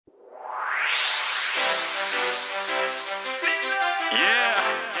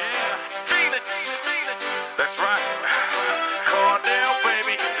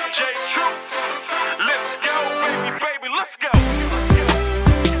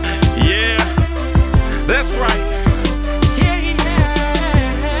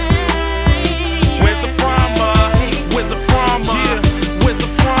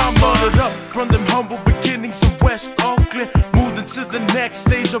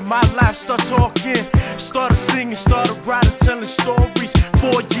of my life, start talking, started singing, started writing, telling stories.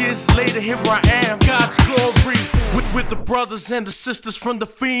 4 years later, here I am, God's glory. With the brothers and the sisters from the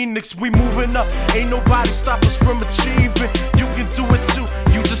Phoenix, we moving up, ain't nobody stop us from achieving. You can do it too,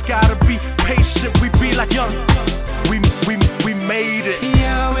 you just gotta be patient. We be like young, we made it.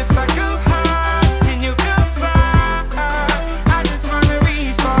 Yo, if I go high, then you go far. I just wanna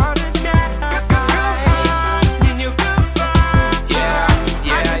reach for the sky. Go high, then you go far. Yeah,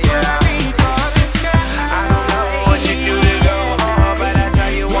 yeah, yeah. Reach for the sky. I don't know what you do to go hard, but I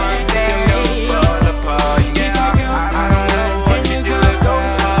tell you one thing, don't fall apart. Yeah, I don't know what you do to go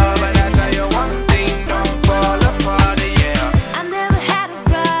hard, but I tell you one thing, don't fall apart. Yeah. I never had a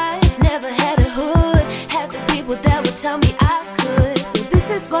ride, never had a hood. Had the people that would tell me I could. So this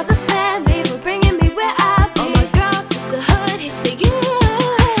is for the family, for bringing me where I be. All my girls, sisterhood, he said yeah.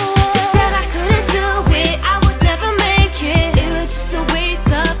 They said I couldn't do it, I would never make it. It was just a waste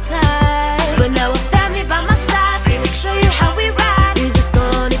of time. But now a family by my side, Phoenix show you how we ride. Music's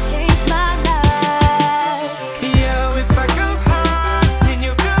gonna change my life. Yo, if I go high, then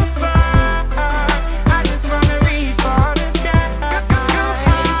you go far. I just wanna reach for the sky. Go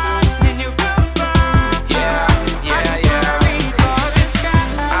high, then you go far. Yeah, yeah, yeah. Reach for the sky.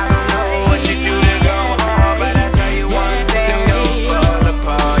 I don't know what you do to go hard, but I tell you one thing, don't fall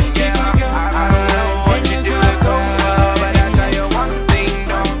apart. Yeah, I don't know what you do to go hard, but I tell you one thing,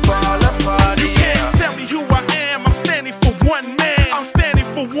 don't fall apart. You can't tell me who I am, I'm standing for one man. I'm standing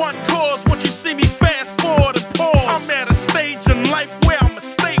for one cause, once you see me fast forward and pause. I'm at a stage in life where I'm a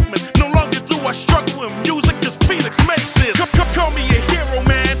statement. No longer do I struggle with music, cause Phoenix made this. Call me a hero,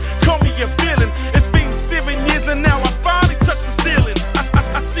 man, call me a villain. It's been 7 years and now I finally touched the ceiling.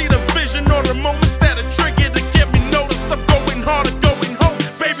 I see the vision or the moments that are triggered to get me noticed. I'm going harder, going home,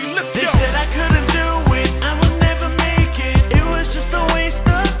 baby, let's They go. said I couldn't do it, I would never make it. It was just a waste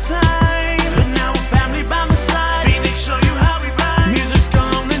of time. But now I'm family by my side. Phoenix show you how we ride. Music's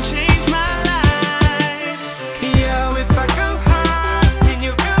gonna change my life. Yo, if I go high, then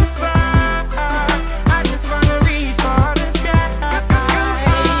you go far. I just wanna reach for the sky. Go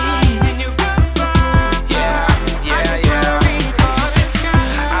high, then you go far. Yeah, yeah, yeah. Reach for the sky.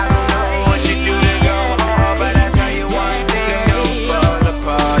 I don't know what you do to go hard, but I tell you one thing, don't fall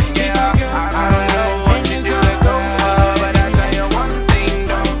apart. Yeah, I don't know what you do to go hard, but I tell you one thing,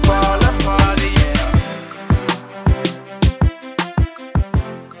 don't fall apart. Yeah.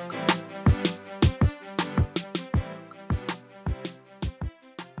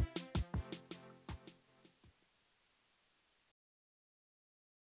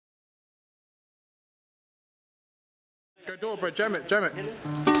 Go door, bro. Jam it, jam it.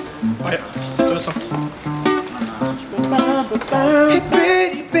 Oh yeah, do this one. Hey,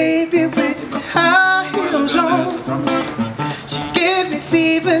 pretty baby with